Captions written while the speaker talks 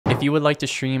If you would like to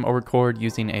stream or record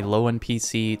using a low-end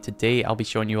PC, today I'll be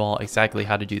showing you all exactly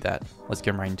how to do that. Let's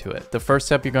get right into it. The first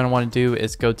step you're going to want to do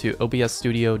is go to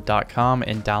obsstudio.com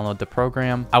and download the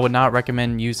program. I would not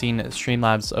recommend using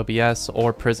Streamlabs OBS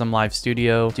or Prism Live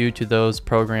Studio due to those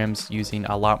programs using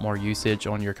a lot more usage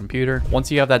on your computer. Once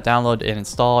you have that downloaded and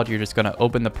installed, you're just going to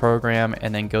open the program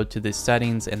and then go to the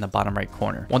settings in the bottom right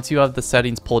corner. Once you have the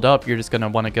settings pulled up, you're just going to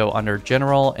want to go under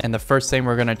general, and the first thing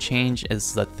we're going to change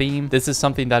is the theme. This is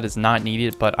something that is not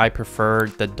needed, but I prefer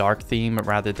the dark theme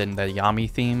rather than the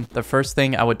Yami theme. The first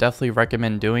thing I would definitely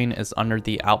recommend doing is under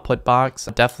the output box.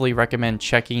 I definitely recommend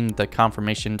checking the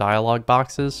confirmation dialog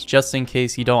boxes just in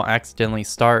case you don't accidentally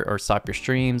start or stop your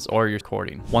streams or your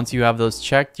recording. Once you have those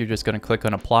checked, you're just going to click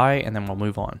on apply and then we'll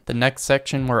move on. The next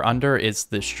section we're under is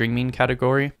the streaming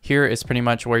category. Here is pretty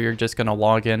much where you're just going to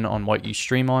log in on what you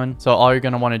stream on. So all you're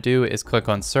going to want to do is click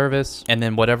on service, and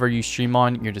then whatever you stream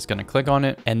on, you're just going to click on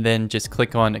it and then just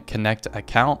click on connect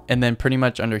account. And then pretty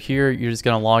much under here, you're just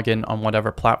going to log in on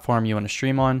whatever platform you want to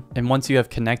stream on. And once you have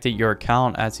connected your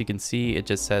account, as you can see, it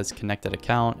just says connected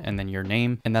account and then your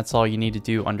name. And that's all you need to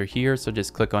do under here. So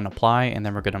just click on apply and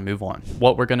then we're going to move on.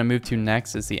 What we're going to move to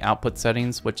next is the output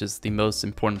settings, which is the most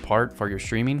important part for your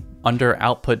streaming. Under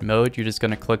output mode, you're just going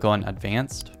to click on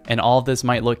advanced. And all of this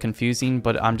might look confusing,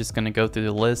 but I'm just going to go through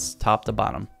the list top to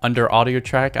bottom. Under audio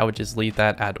track, I would just leave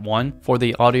that at 1. For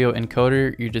the audio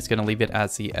encoder, you're just going to leave it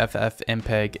as the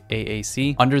FFmpeg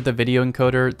AAC. Under the video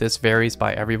encoder, this varies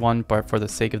by everyone, but for the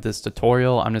sake of this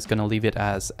tutorial, I'm just going to leave it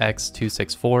as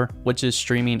X264, which is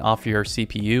streaming off your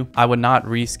CPU. I would not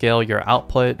rescale your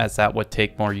output as that would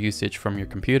take more usage from your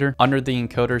computer. Under the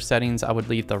encoder settings, I would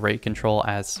leave the rate control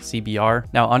as CBR.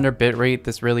 Now under bitrate,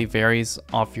 this really varies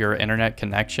off your internet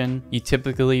connection. You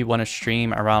typically want to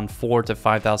stream around 4,000 to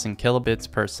 5,000 kilobits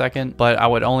per second, but I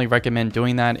would only recommend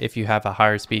doing that if you have a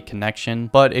higher speed connection.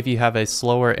 But if you have a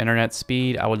slower internet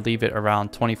speed, I would leave it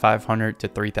around 2,500 to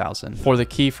 3,000. For the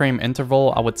keyframe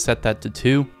interval, I would set that to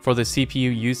 2. For the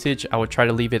CPU usage, I would try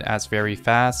to leave it as very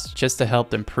fast just to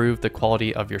help improve the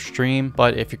quality of your stream.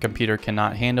 But if your computer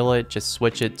cannot handle it, just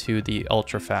switch it to the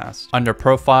ultra fast. Under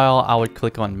profile, I would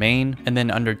click on main, and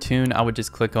then under tune, I would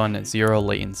just click on 0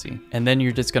 latency. And then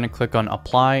you're just going to click on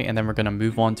apply, and then we're going to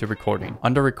move on to recording.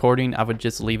 Under recording, I would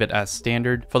just leave it as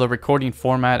standard. For the recording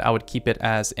format, I would keep it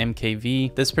as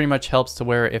MKV. This pretty much helps to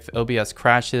where if OBS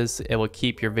crashes, it will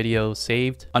keep your video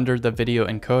saved. Under the video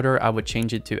encoder, I would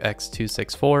change it to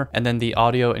X264, and then the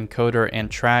audio encoder and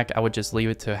track, I would just leave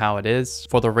it to how it is.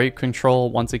 For the rate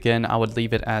control, once again, I would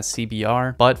leave it as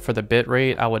CBR, but for the bit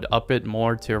rate, I would up it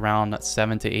more to around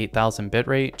 7,000 to 8,000 bit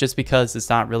rate, just because it's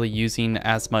not really using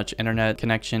as much internet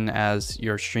connection as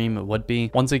your stream would be.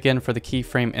 Once again, for the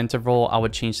keyframe interval, I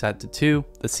would change that to 2.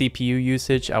 The CPU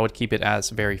usage, I would keep it as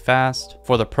very fast.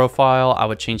 For the profile, I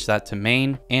would change that to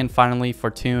main. And finally, for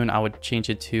tune, I would change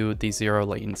it to the 0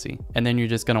 latency. And then you're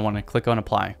just going to want to click on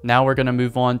apply. Now we're going to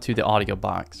move on to the audio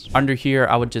box. Under here,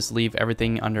 I would just leave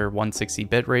everything under 160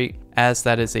 bitrate, as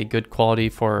that is a good quality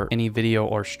for any video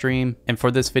or stream. And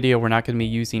for this video, we're not going to be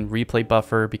using replay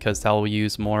buffer because that will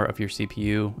use more of your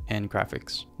CPU and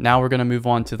graphics. Now we're going to move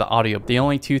on to the audio. The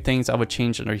only two things I would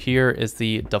change under here is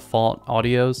the default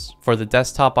audios. For the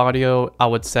desktop audio, I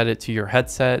would set it to your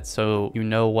headset so you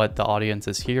know what the audience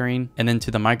is hearing. And then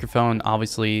to the microphone,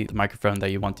 obviously the microphone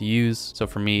that you want to use. So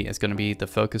for me, it's going to be the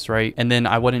Focusrite. And then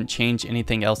I wouldn't change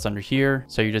anything else under here.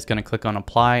 So you're just going to click on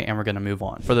apply and we're going to move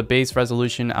on. For the base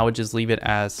resolution, I would just leave it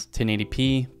as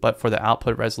 1080p, but for the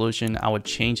output resolution, I would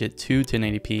change it to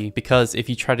 1080p because if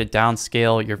you try to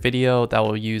downscale your video, that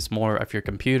will use more of your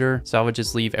computer. So I would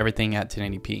just leave everything at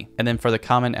 1080p. And then for the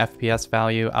common FPS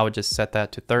value, I would just set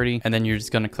that to 30, and then you're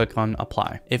just going to click on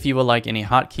apply. If you would like any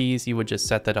hotkeys, you would just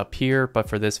set that up here, but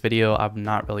for this video, I'm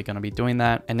not really going to be doing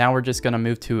that. And now we're just going to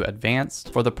move to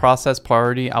advanced. For the process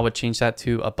priority, I would change that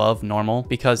to above normal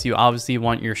because you obviously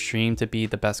want your stream to be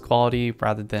the best quality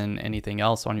rather than anything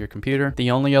else on your computer.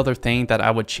 The only other thing that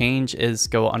I would change is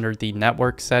go under the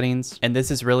network settings, and this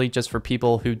is really just for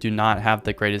people who do not have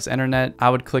the greatest internet. I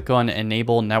would click on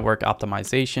enable network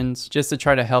optimizations just to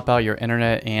try to help out your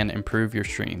internet and improve your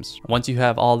streams. Once you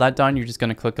have all that done, you're just going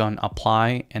to click on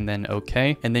apply and then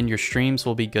OK, and then your streams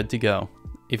will be good to go.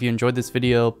 If you enjoyed this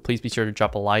video, please be sure to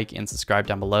drop a like and subscribe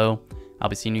down below. I'll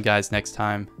be seeing you guys next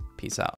time. Peace out.